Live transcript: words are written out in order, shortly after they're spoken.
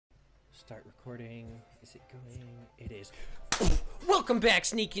Start recording. Is it going? It is. Welcome back,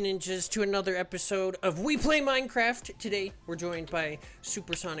 Sneaky Ninjas, to another episode of We Play Minecraft. Today, we're joined by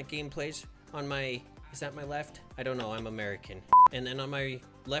Supersonic Gameplays. On my... Is that my left? I don't know. I'm American. And then on my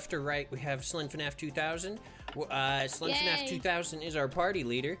left or right, we have SlimFNAF 2000. SlimFNAF 2000 is our party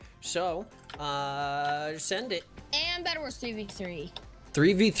leader. So, send it. And Bedwars 3v3.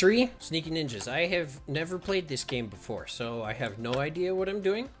 3v3? Sneaky Ninjas. I have never played this game before, so I have no idea what I'm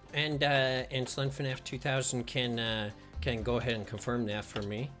doing. And SlimFNAF 2000 can go ahead and confirm that for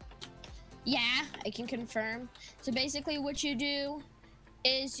me. Yeah, I can confirm. So basically what you do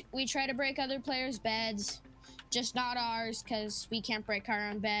is we try to break other players' beds, just not ours, because we can't break our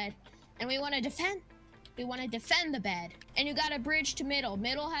own bed. And we want to defend. We want to defend the bed. And you got a bridge to middle.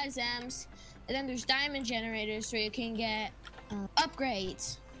 Middle has M's, and then there's diamond generators where you can get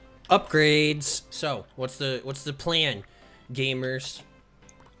upgrades. Upgrades. So, what's the plan, gamers?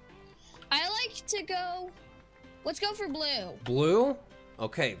 I like to go. Let's go for blue. Blue?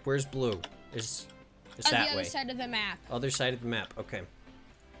 Okay, where's blue? Is that way? On the other side of the map. Other side of the map. Okay.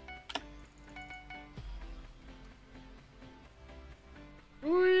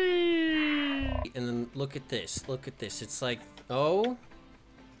 And then look at this. Look at this. It's like, oh,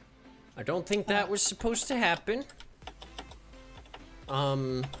 I don't think that was supposed to happen.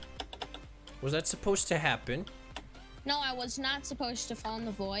 Was that supposed to happen? No, I was not supposed to fall in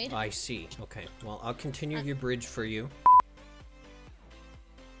the void. I see. Okay. Well, I'll continue your bridge for you.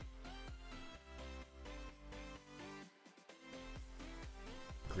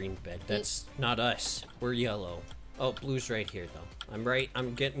 Green bed. That's not us. We're yellow. Oh, blue's right here, though. I'm right.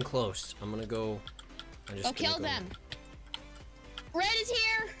 I'm getting close. I'm gonna go. Go kill them. Red is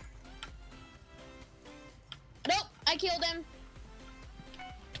here. Nope, I killed him.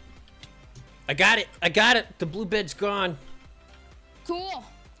 I got it. I got it. The blue bed's gone. Cool.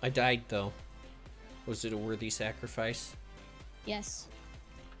 I died, though. Was it a worthy sacrifice? Yes.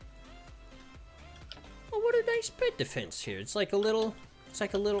 Oh, what a nice bed defense here. It's like a little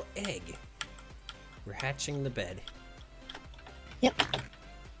egg. We're hatching the bed. Yep.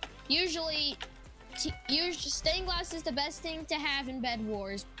 Usually stained glass is the best thing to have in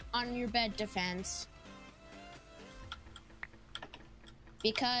Bedwars on your bed defense.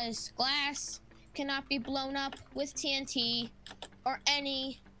 Because glass cannot be blown up with TNT or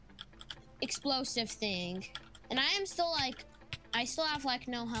any explosive thing. And I am still like, I still have like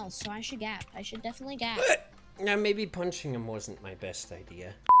no health, so I should gap. I should definitely gap. Now, maybe punching him wasn't my best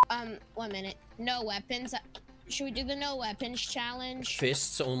idea. 1 minute. No weapons. Should we do the no weapons challenge?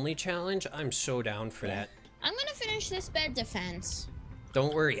 Fists only challenge? I'm so down for that. I'm gonna finish this bed defense.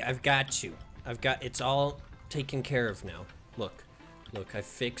 Don't worry, I've got you. It's all taken care of now. Look, I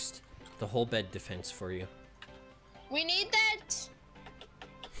fixed the whole bed defense for you. We need that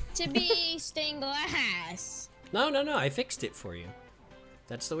to be stained glass. No, I fixed it for you.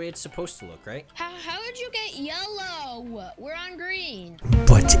 That's the way it's supposed to look, right? How did you get yellow? We're on green.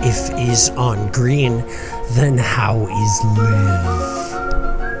 But if is on green, then how is live?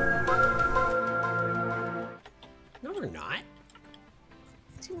 No, we're not.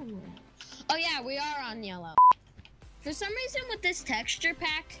 Oh yeah, we are on yellow. For some reason with this texture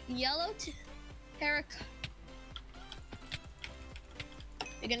pack, yellow terracotta.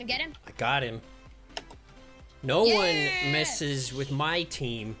 You gonna get him? I got him. No one messes with my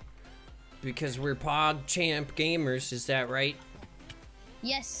team because we're PogChamp gamers, is that right?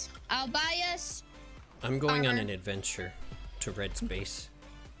 Yes, I'll buy us. I'm going on an adventure to Red Space.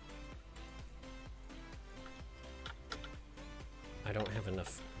 I don't have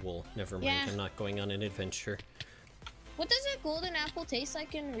enough wool. Never mind, I'm not going on an adventure. What does a golden apple taste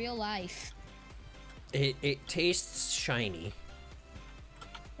like in real life? It tastes shiny.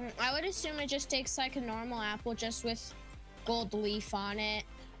 I would assume it just tastes like a normal apple, just with gold leaf on it.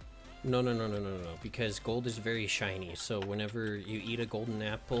 No, because gold is very shiny, so whenever you eat a golden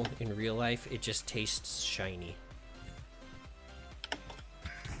apple in real life, it just tastes shiny.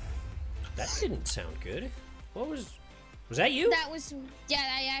 That didn't sound good. What was that you? That was, yeah,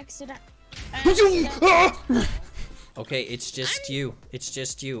 I accidentally. Okay, it's just you. It's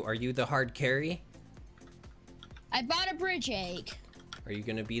just you. Are you the hard carry? I bought a bridge egg. Are you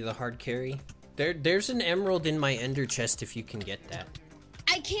gonna be the hard carry? There's an emerald in my ender chest if you can get that.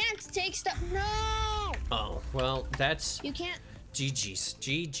 I can't take stuff. No! Oh, well, that's... You can't.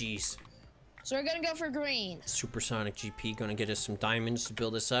 GG's. So we're gonna go for green. Supersonic GP gonna get us some diamonds to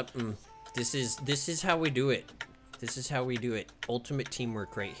build us up. This is how we do it. This is how we do it. Ultimate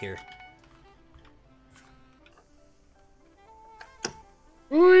teamwork right here.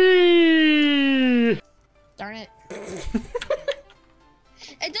 Darn it.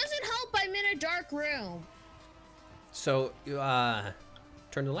 It doesn't help in a dark room. So,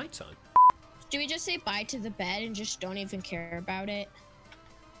 turn the lights on. Do we just say bye to the bed and just don't even care about it?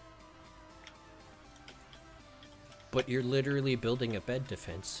 But you're literally building a bed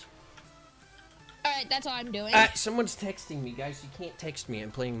defense. Alright, that's all I'm doing. Someone's texting me, guys. You can't text me.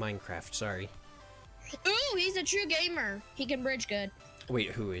 I'm playing Minecraft. Sorry. Ooh, he's a true gamer. He can bridge good.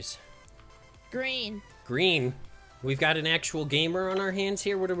 Wait, who is? Green. Green? We've got an actual gamer on our hands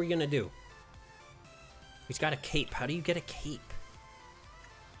here. What are we gonna do? He's got a cape. How do you get a cape?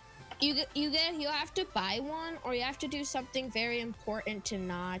 You have to buy one, or you have to do something very important to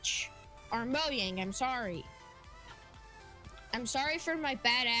Notch. Or Mojang, I'm sorry. I'm sorry for my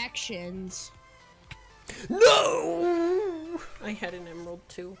bad actions. No! I had an emerald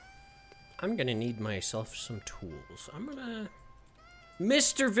too. I'm gonna need myself some tools. I'm gonna...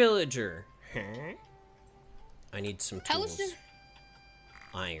 Mr. Villager! Huh? I need some tools.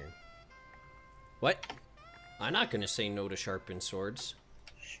 Iron. What? I'm not gonna say no to sharpened swords.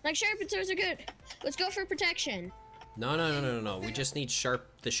 Like, sharpened swords are good. Let's go for protection. No. We just need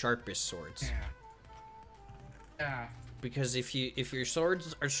the sharpest swords. Yeah. Because if your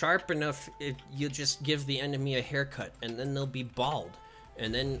swords are sharp enough, you just give the enemy a haircut, and then they'll be bald.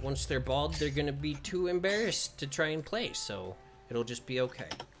 And then once they're bald, they're gonna be too embarrassed to try and play, so it'll just be okay.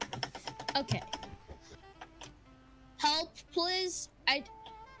 Okay. Help, please. I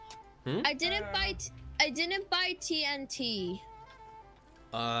didn't buy TNT.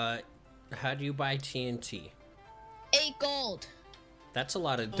 How do you buy TNT? 8 gold. That's a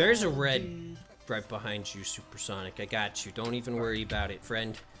lot of... There's a red right behind you, Supersonic. I got you. Don't even worry about it,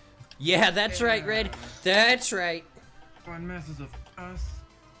 friend. Yeah, that's right, Red. That's right. One messes with us.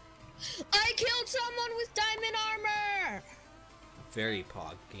 I killed someone with diamond armor! Very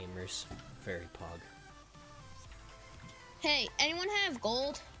pog, gamers. Very pog. Hey, anyone have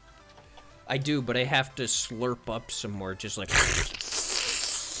gold? I do, but I have to slurp up some more, just like...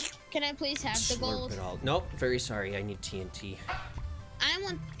 Can I please have the gold? Slurp it all. Nope, very sorry. I need TNT.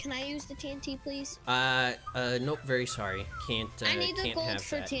 Can I use the TNT, please? Nope, very sorry. Can't, I need the can't gold have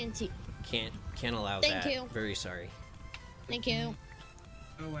for that. TNT. Can't allow that. Thank you. Very sorry. Thank you.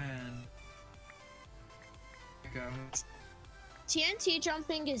 Go in. Go. TNT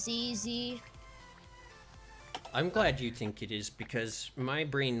jumping is easy. I'm glad you think it is, because my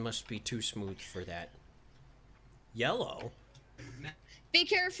brain must be too smooth for that. Yellow? Be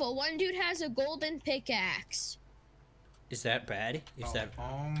careful, one dude has a golden pickaxe. Is that bad? Is that...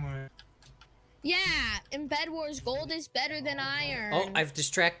 Oh my... Yeah, in Bedwars, gold is better than iron. Oh, I've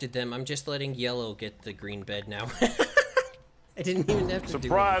distracted them. I'm just letting Yellow get the green bed now. I didn't even have to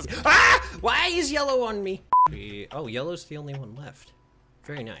Surprise! do it. Ah! Why is Yellow on me? Oh, Yellow's the only one left.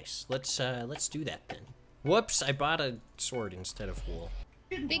 Very nice. Let's do that then. Whoops, I bought a sword instead of wool.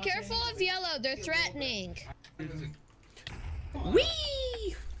 Be careful of Yellow, they're threatening.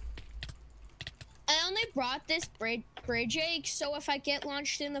 Whee! I only brought this bridge egg, so if I get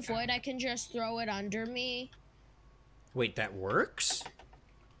launched in the void, I can just throw it under me. Wait, that works?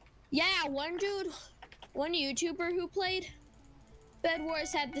 Yeah, one YouTuber who played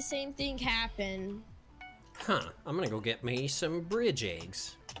Bedwars had the same thing happen. Huh, I'm gonna go get me some bridge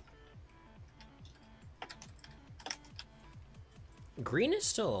eggs. Green is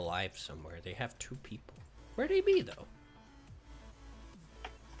still alive somewhere. They have 2 people. Where'd he be, though?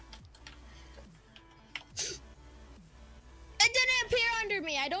 It didn't appear under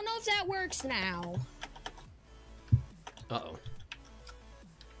me. I don't know if that works now. Uh-oh.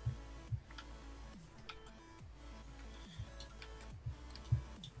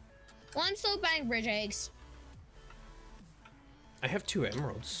 Well, I'm still buying bridge eggs. I have 2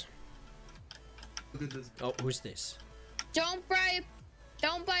 emeralds. Look at this. Oh, who's this? Don't buy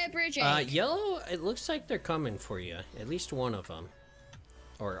a bridge egg. Yellow, it looks like they're coming for you. At least one of them.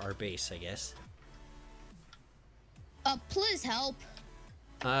 Or our base, I guess. Please help.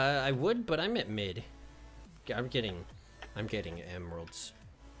 I would, but I'm at mid. I'm getting emeralds.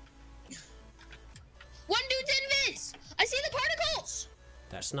 One dude's invis! I see the particles!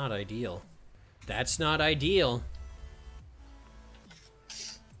 That's not ideal. That's not ideal.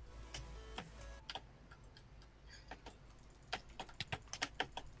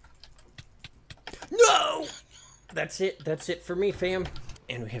 No! That's it. That's it for me, fam.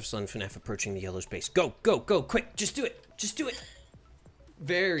 And we have Sun FNAF approaching the yellow space. Go, go, go, quick. Just do it. Just do it.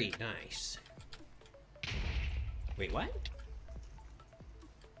 Very nice. Wait, what?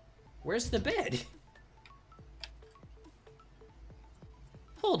 Where's the bed?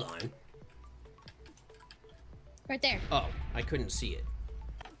 Hold on. Right there. Oh, I couldn't see it.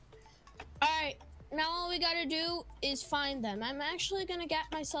 Alright, now all we gotta do is find them. I'm actually gonna get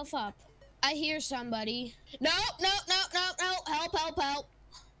myself up. I hear somebody. No, no, no, no, no. Help, help, help.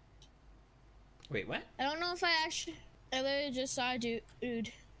 Wait, what? I don't know if I literally just saw a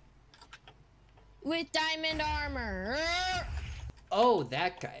dude with diamond armor. Oh,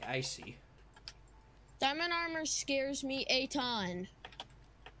 that guy. I see. Diamond armor scares me a ton.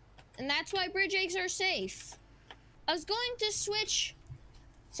 And that's why bridge eggs are safe. I was going to switch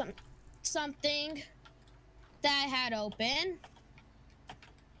something that I had open.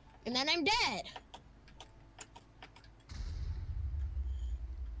 And then I'm dead.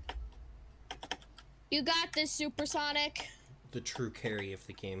 You got this, Supersonic. The true carry of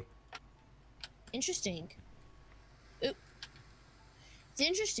the game. Interesting. Ooh. It's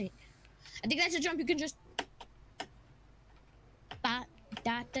interesting. I think that's a jump you can just... Ba,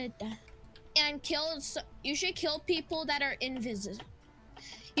 da, da, da. And you should kill people that are invisible.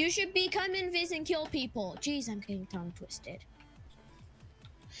 You should become invis and kill people. Jeez, I'm getting tongue twisted.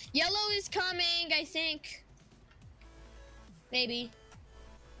 Yellow is coming, I think. Maybe.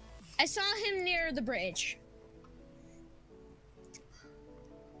 I saw him near the bridge.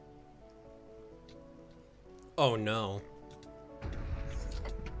 Oh no.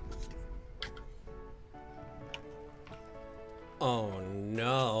 Oh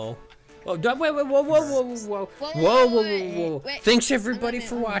no. Oh, wait, whoa, whoa, whoa, whoa, whoa, whoa, whoa. Thanks everybody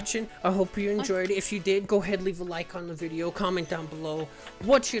for watching. I hope you enjoyed it. If you did, go ahead, leave a like on the video, comment down below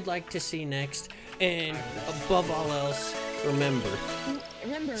what you'd like to see next, and above all else, remember,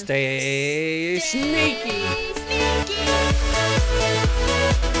 stay sneaky. Sneaky.